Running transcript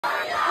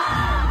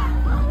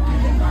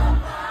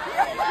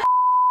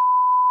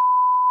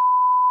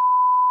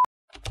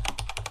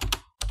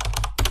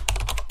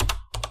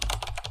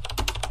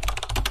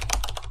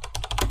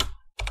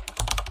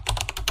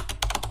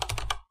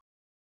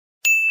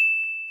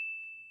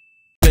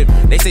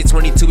They say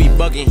 22 be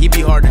bugging, he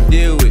be hard to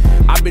deal with.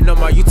 I been on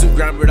my YouTube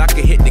grind, but I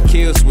can hit the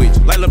kill switch.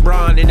 Like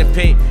LeBron in the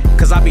paint,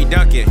 cause I be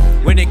dunking.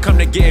 When it come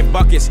to getting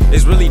buckets,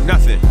 it's really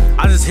nothing.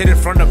 I just hit it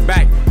from the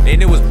back,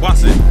 and it was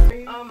busting.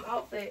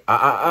 Outfit.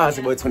 It's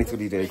your boy 22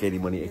 DJ, KD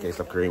Money, aka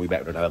Steph Curry. We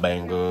back with another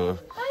banger.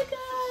 Hi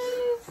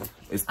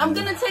guys. I'm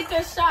gonna take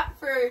a shot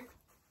for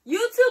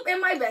YouTube and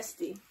my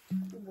bestie.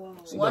 Whoa.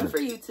 One for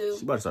YouTube.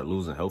 She about to start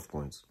losing health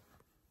points.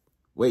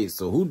 Wait,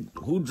 so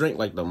who drank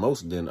like the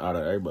most then out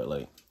of everybody?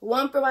 Like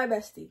one for my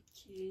bestie.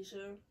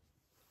 Keisha.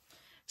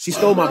 She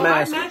stole my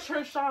mask. I matched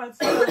her shots.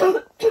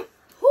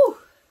 Whew.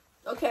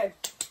 Okay.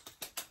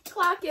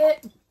 Clock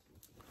it.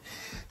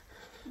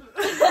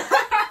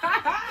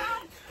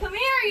 Come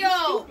here,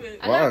 yo.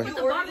 I gotta put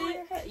the bottle in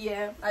your head.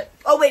 Yeah.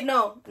 Oh wait,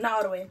 no, not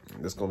all the way.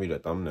 This gonna be the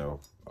thumbnail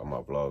of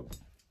my vlog.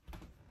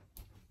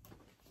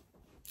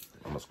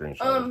 I'm a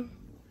screenshot.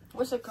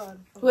 What's it called?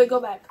 Wait, go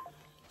back.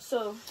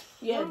 So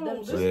yeah,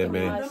 man.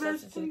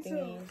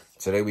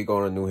 Today we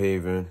going to New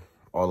Haven.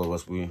 All of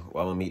us, I'm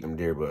gonna meet them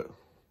there, but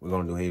we're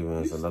going to New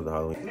Haven. It's another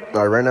Halloween.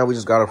 All right, right now we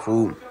just got our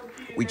food.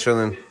 We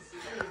chilling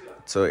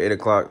till 8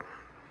 o'clock.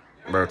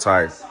 We're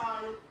tired.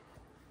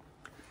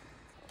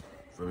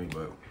 Feel me?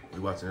 But we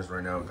watching this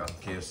right now. We got some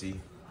KFC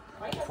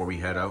before we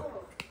head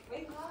out.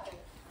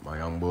 My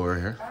young boy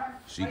right here.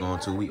 She going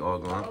too. We all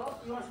going.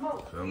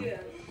 Feel me?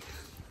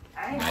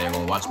 Now you're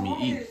gonna watch me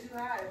eat.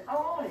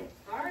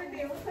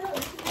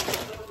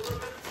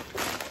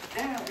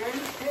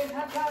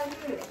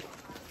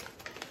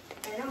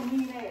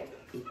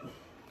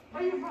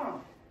 Where you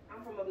from?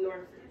 I'm from up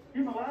north.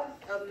 You from what?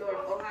 Up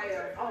north,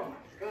 Ohio. Oh my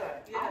God.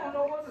 Yeah. I don't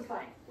know what to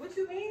think. What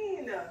you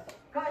mean?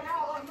 God,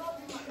 y'all up north,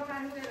 you come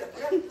out here to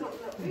dress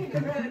up. We ain't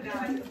Brother ready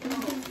guys, to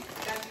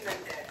got you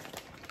like that.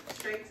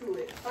 Straight to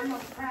it. So you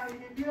want to crown you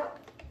beat up?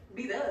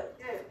 Beat up.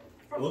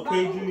 Yeah. What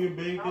page you in,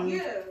 baby? Oh,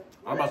 yeah.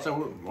 I'm about to say,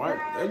 why?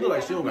 It look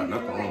like she don't got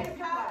nothing wrong.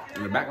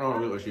 In the background,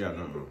 it look like she got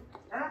nothing wrong.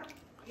 Huh?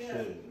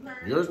 Yeah.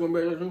 Yours gonna be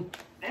like that too?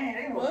 Dang,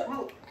 they gonna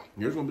smoke.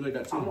 Yours gonna be like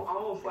that too. I'm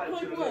gonna fight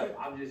you. What?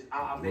 I'm You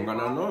don't got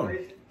nothing on.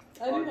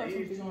 I do have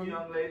something on.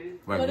 young ladies.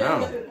 Right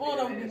now.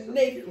 I'm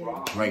naked.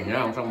 Right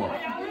now, I'm talking about.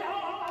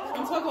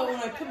 I'm talking about when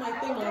I put my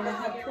thing on, I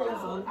have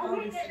clothes on.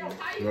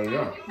 Obviously. Right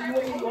now. Do you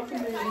want me walking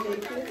in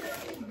naked?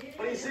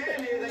 What you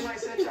saying is they might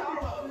set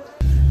y'all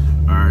up.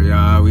 Alright,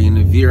 y'all, we in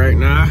the V right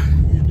now.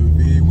 We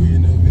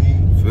in the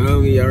V.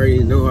 Feel me? You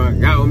already know how I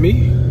got with me.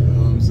 You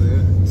know what I'm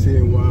saying?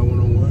 TNY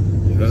 101.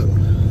 Yep.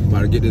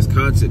 About to get this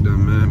content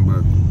done, man,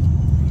 but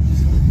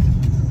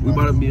we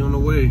about to be on the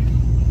way.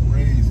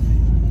 Crazy.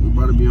 We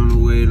about to be on the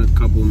way in a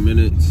couple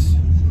minutes.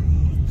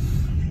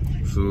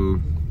 So,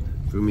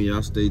 feel me?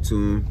 Y'all stay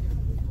tuned.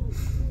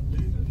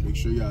 Make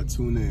sure y'all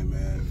tune in,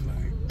 man.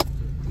 Like,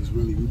 it's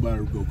really, we about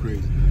to go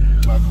crazy. We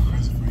about to go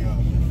crazy for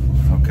y'all.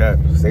 Okay,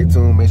 stay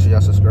tuned. Make sure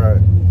y'all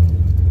subscribe.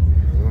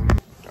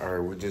 All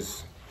right, we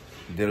just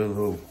did a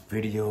little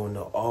video in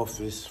the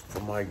office for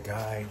my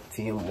guy,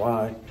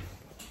 TMY.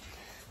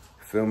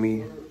 Feel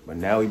me? But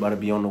now we about to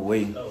be on the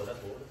way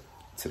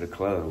to the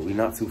club. We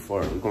not too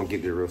far. We're gonna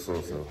get there real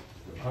soon, so.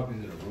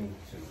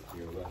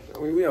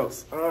 We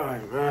else. All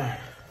right, man.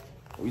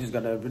 We just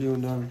got that video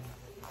done.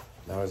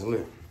 Now it's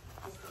lit.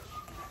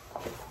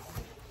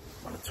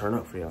 About to turn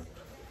up for y'all.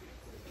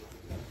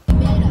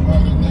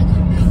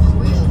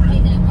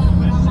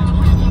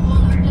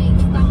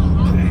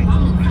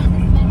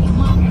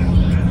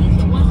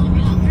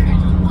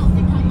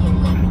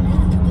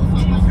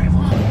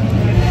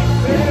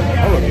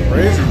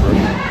 Crazy, bro.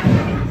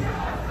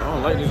 I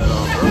don't like this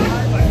dog, bro.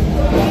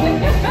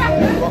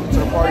 Welcome to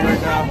the party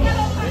right now.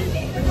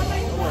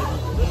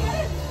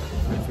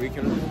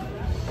 Tweaking.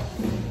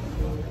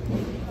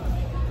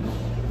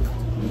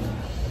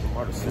 I'm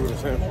about to see what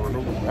it's in for. No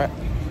back.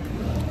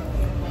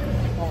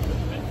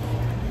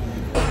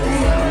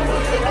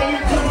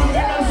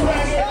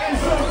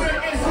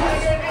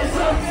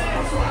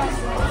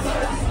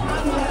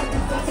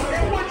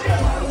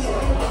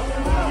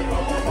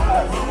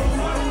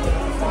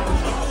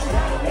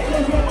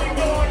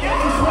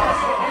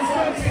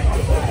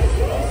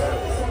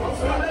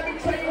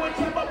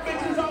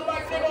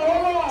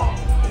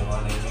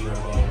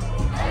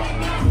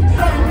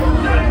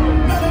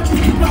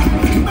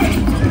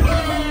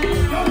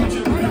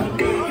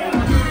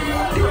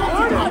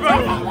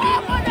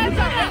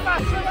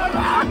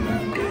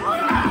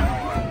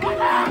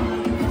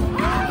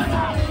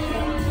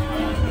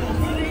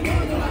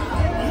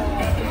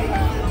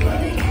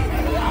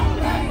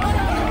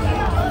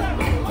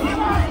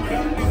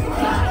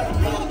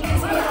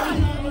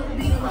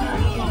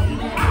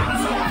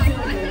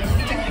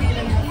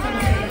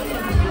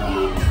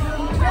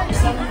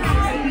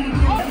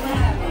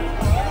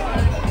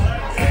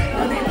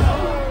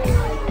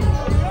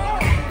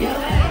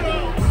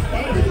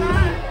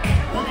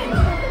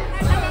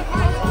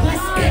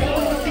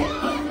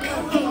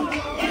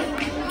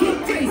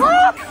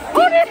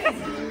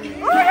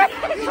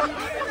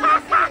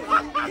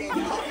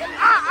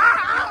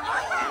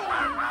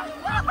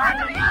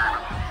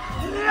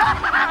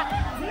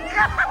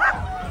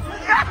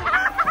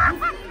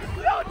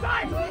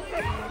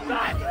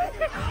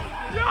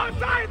 Come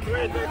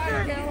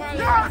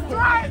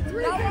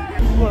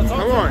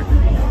on.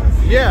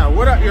 Yeah,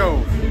 what up,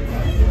 yo?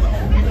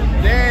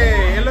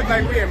 Dang, it look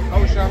like we in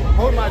Ocean.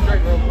 Hold my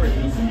drink real quick.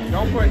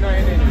 Don't put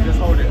nothing in it, just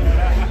hold it.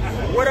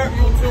 What up,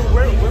 you two?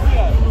 Where we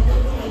at?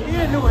 We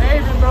in New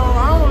Haven, bro.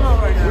 I don't know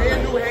right now. We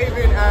in New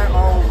Haven at,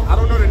 I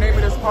don't know the name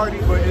of this party,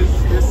 but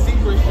it's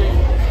secret shit.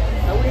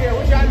 And we here,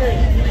 what y'all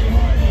name?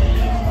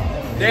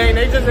 Dang,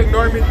 they just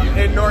ignored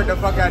the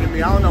fuck out of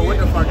me. I don't know what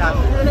the fuck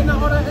happened. They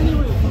not all that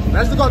anyway.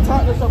 Let's just go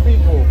talk to some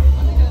people.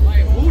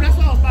 Like, who? That's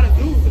what I was about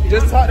to do.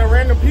 Just talk to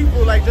random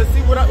people, like, just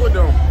see what up with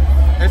them.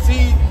 And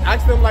see,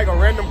 ask them, like, a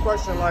random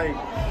question, like,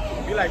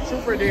 be like,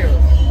 truth or dare?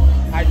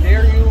 I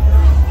dare you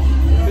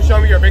to show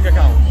me your bank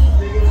account.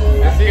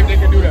 And see if they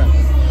can do that.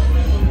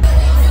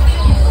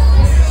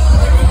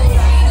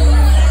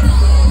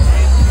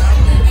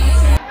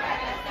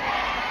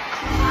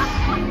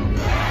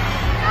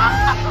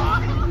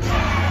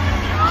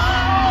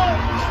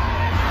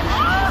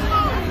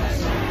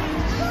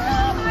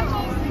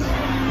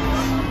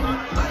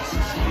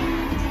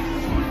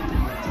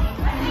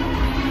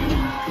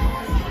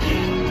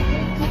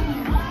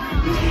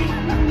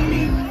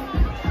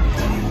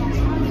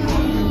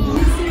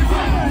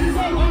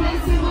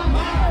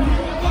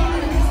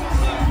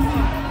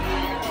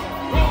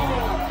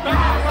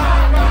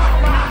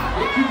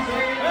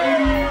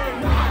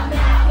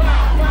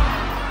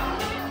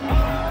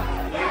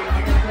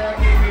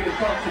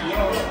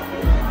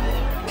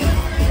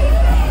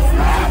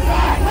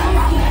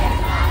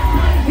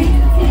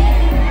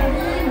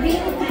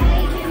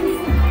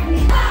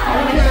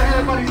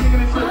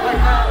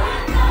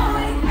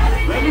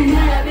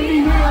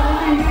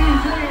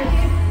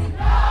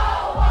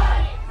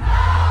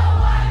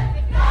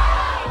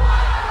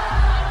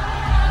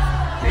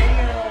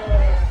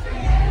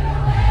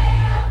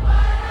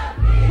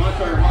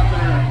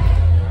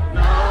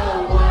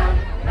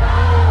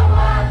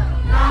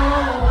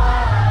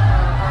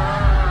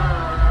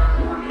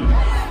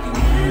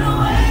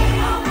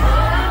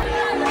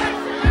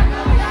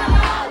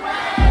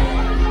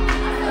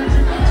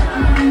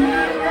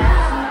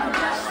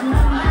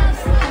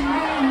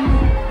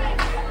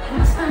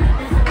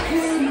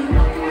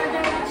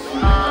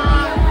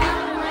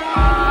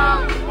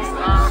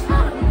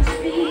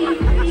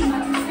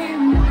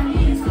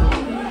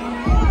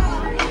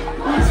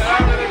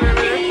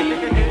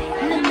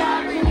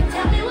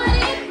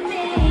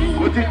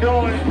 What you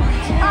doing?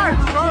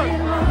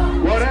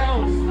 What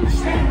else?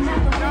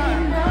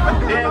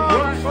 Damn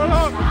what? Hold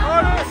on.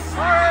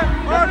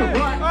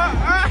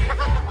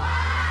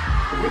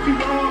 What you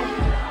doing?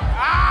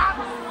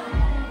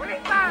 What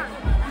is that?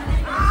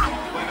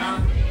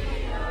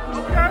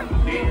 Okay.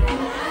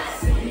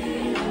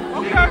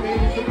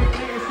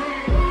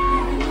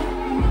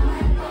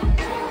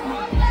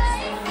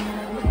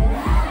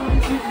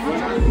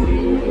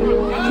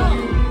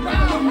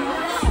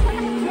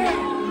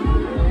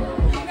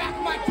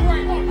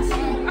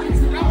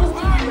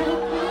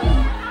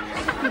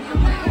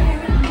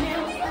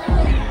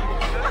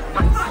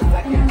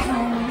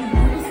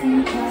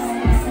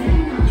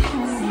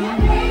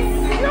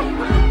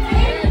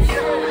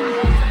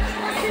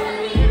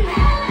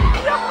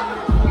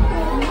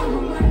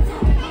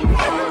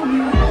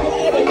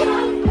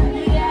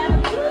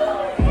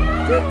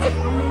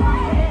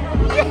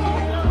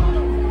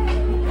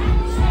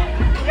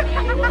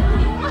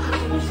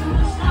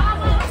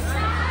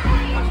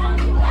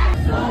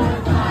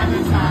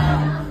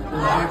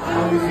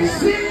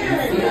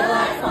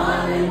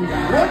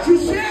 What you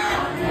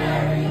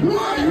said?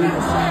 What?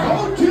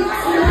 Oh,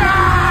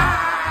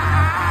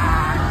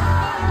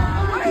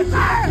 what is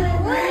that?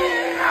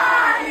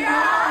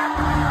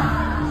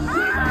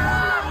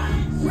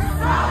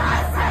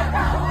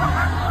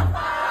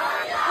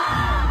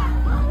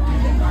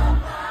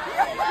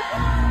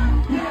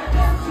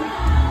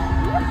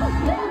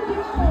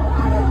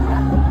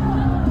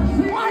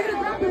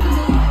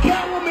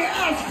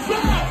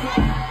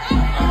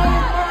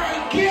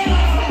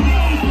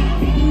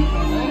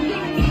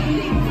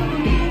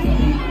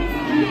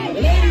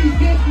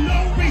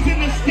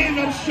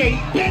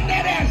 Bend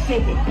that ass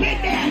over,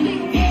 bend that.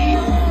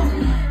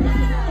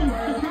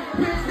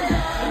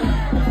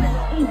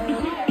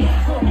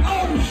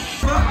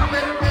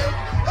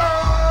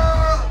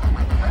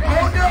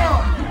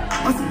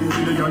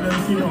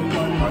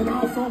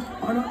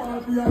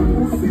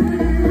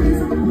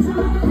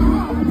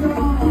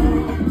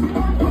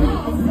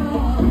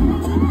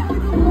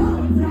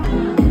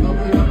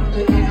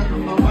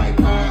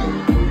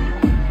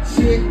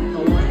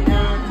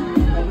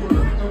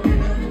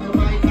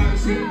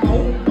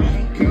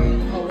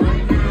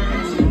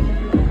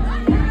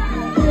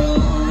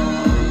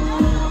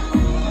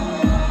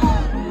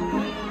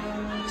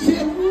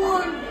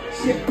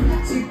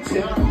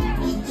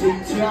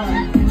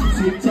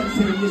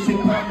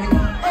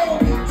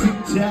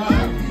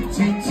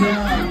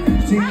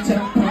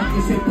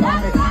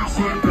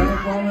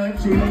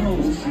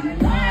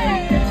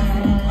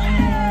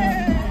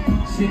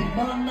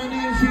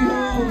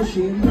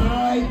 She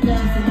like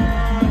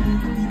that.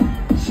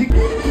 She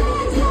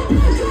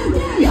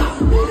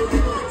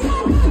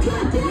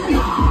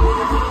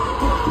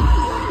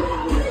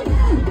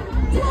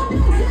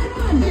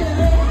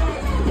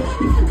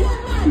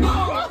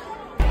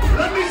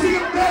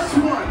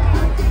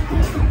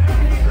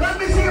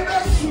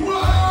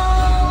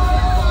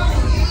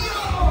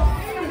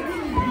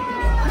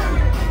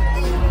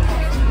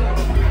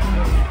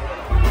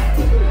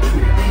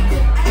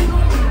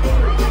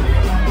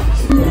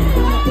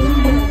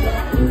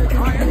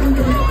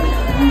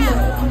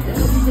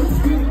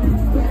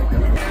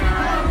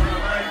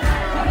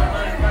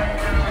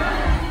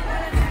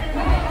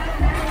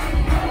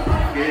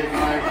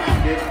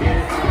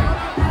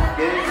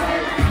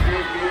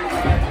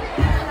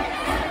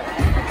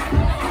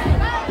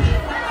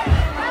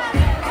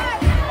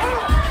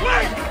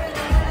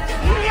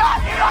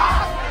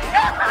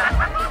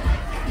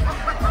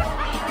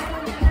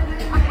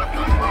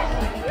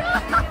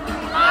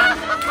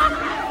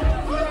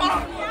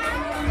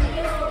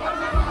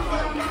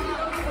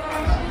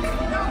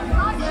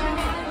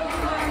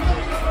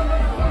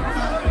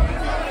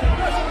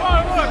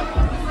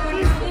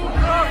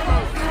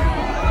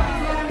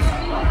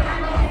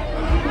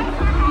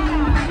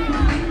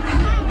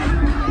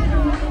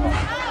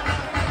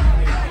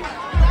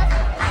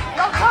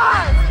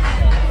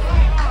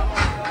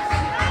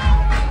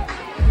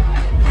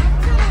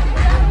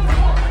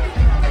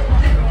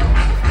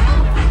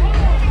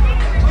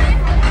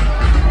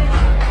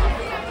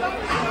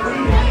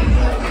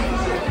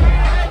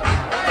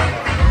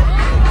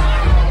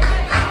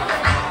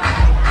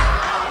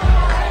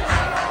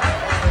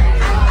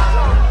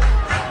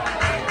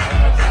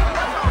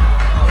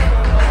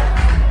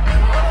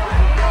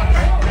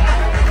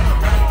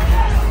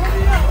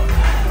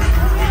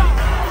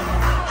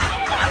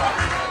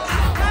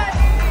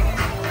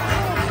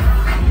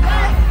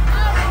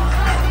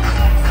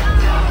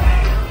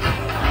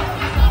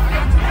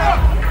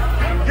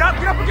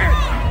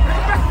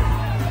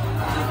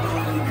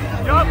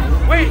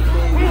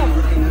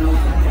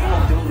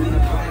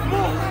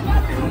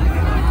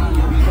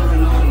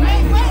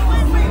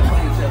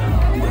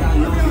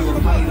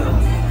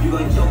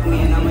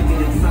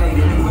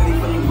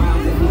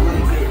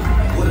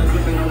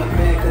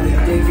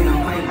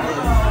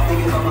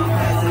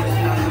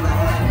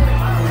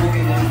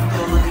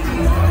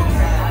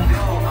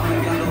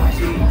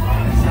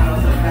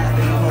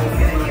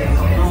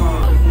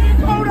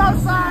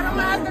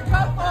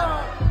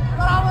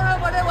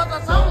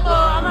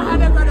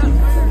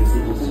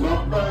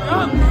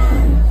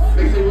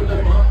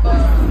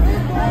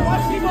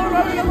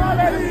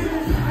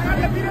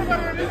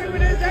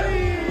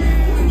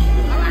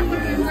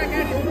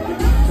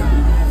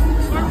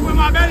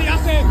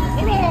Okay,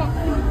 hold on.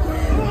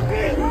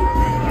 Okay.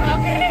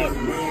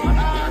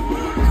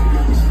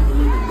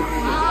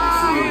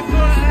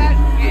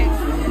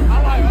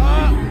 I'm like,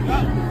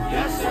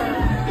 yes, sir.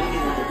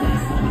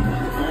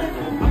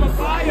 I'm a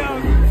fire.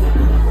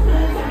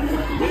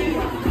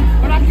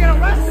 But I get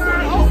arrested.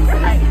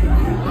 Okay.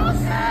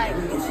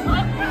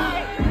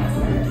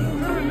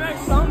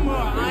 Next summer, I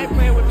ain't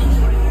playing with you.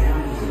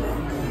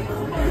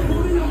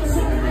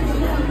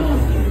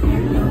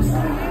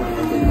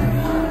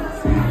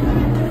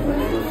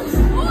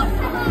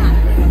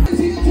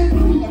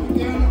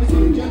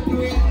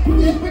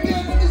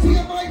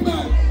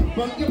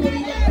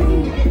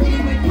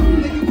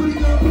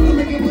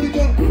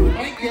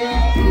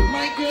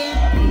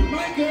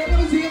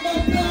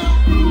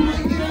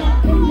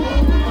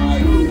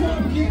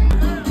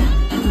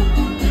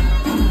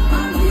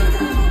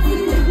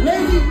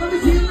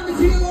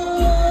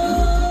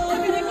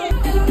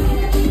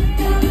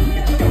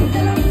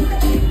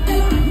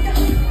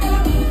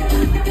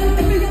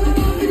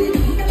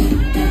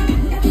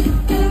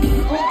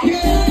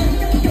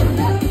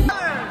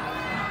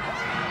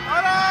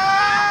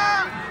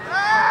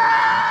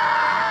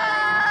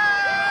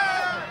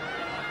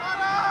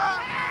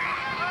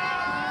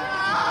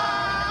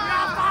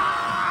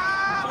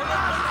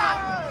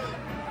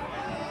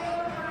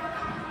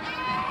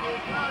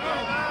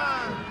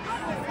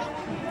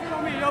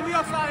 We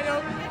outside, yo.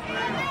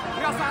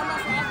 We outside.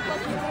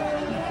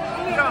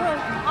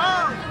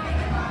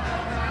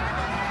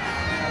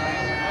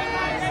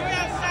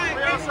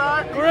 We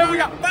outside. We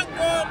got fuck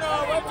going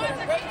on.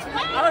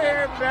 Out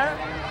here, man.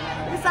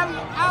 We some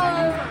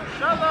out.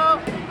 Shut up.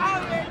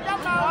 Out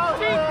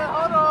here.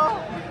 Hold on.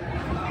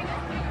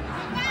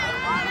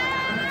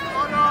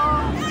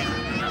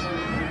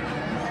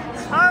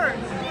 Hurt.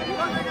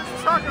 What niggas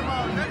talking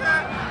about, nigga?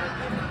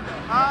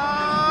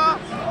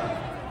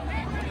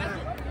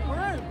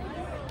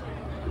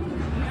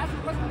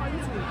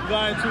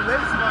 Going too late,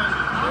 man.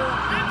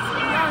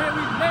 We out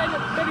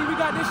here, we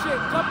got this shit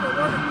jumping,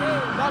 working,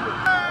 love it.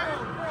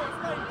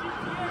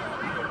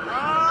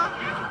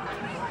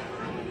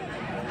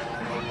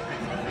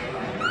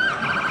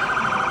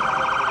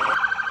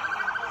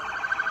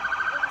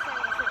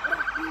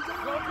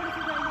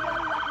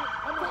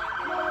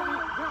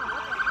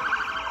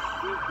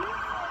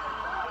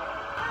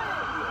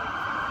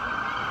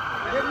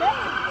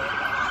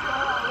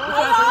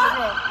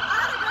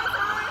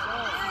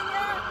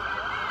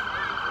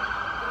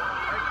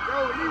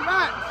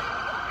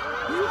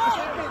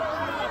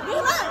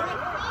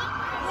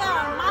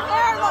 Yeah, my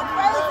hair look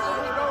crazy.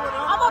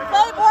 I'm a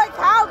Playboy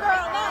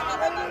cowgirl now.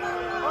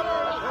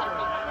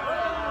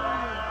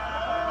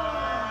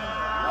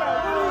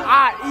 I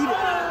eat it.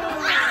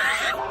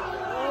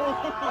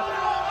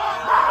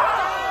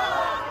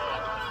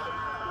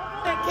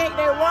 That cake,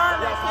 they warm.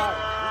 That cake.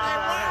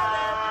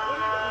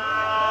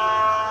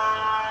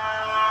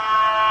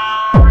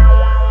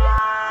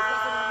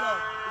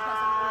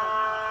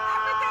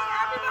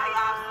 Everybody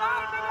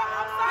outside, nigga.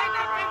 Outside,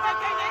 nigga.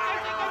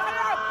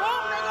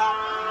 Boom, nigga.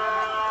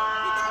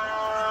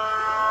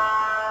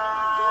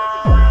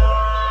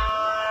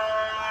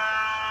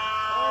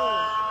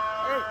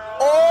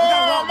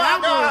 Oh my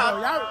God!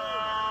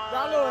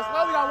 Y'all little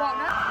slow. We gotta walk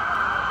now.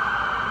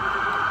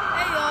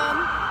 Hey,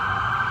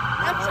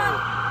 I'm trying.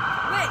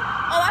 Wait.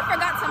 Oh, I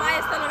forgot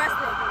Tamaya's still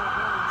arrested.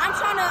 I'm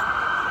trying to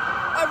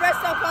arrest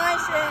some fine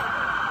shit.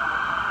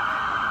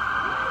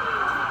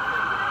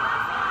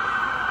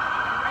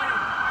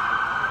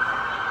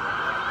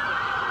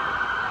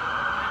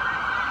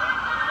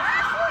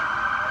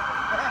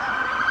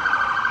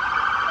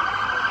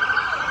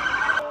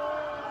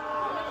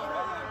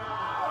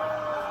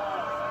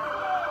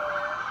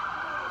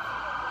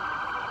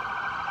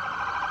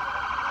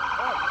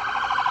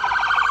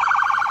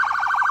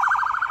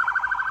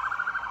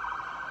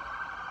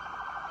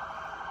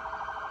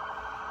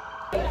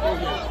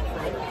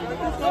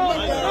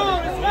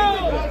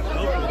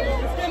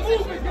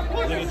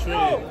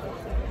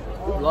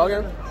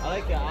 Vlogging? I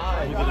like your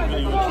eyes. We did a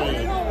video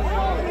trade.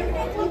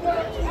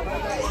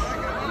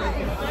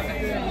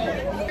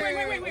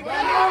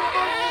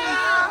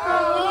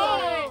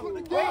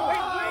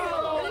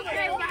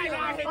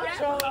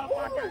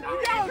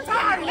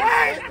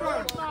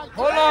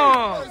 Hold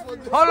on.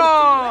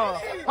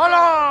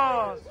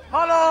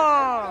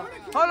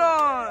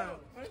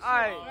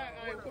 Alright.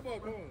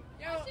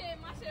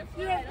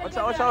 What's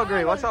y'all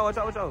agree? What's y'all?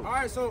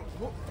 Alright, so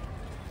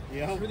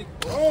Yeah.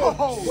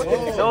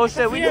 So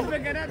shit, we did.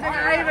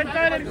 I ain't even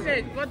throw them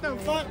shit. What the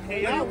fuck?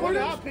 Hey,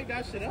 y'all pick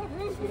that shit up,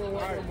 bro.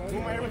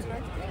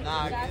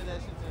 Nah, get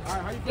that shit.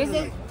 alright, how you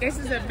feeling? This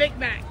is a Big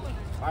Mac.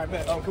 Alright,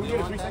 bet. Can we get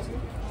a 360?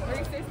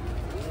 360?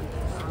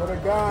 For the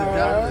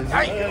guy.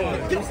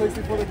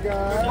 360 for the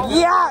guy.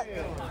 Yeah.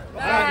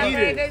 I eat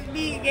it. This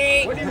meat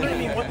game. What do you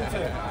mean? What the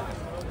tip?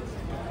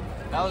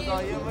 That was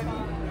all your money?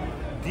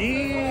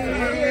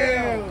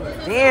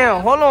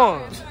 Damn. Hold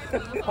on.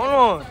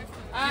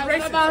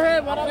 What about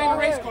him? What about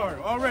Race car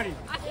already.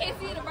 I can't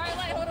see the bright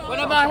light. Hold on. What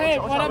about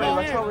him?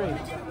 What's your rate? I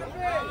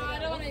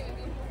don't want to even.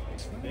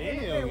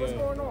 Damn, what's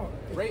going on?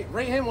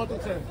 Rate him 1 through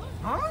 10.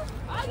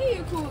 I'll give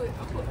you a cool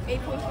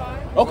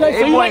 8.5. Okay,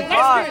 so you like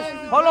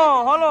 8.5. Hold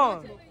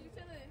on.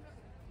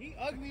 He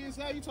ugly as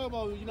hell. You talking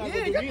about you not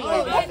gonna do me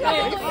like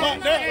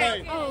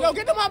that? Yo,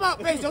 get the mop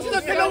out, face. Don't you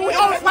look? We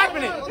always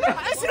swiping it.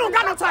 That shit don't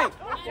got no type.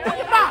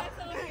 Mop.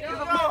 She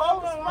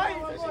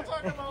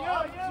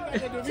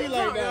not gonna do me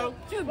like that.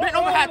 She was bent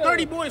over, had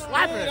 30 boys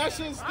swiping. That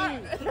shit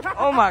stink.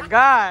 Oh my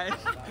God.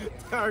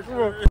 All right, come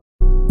on.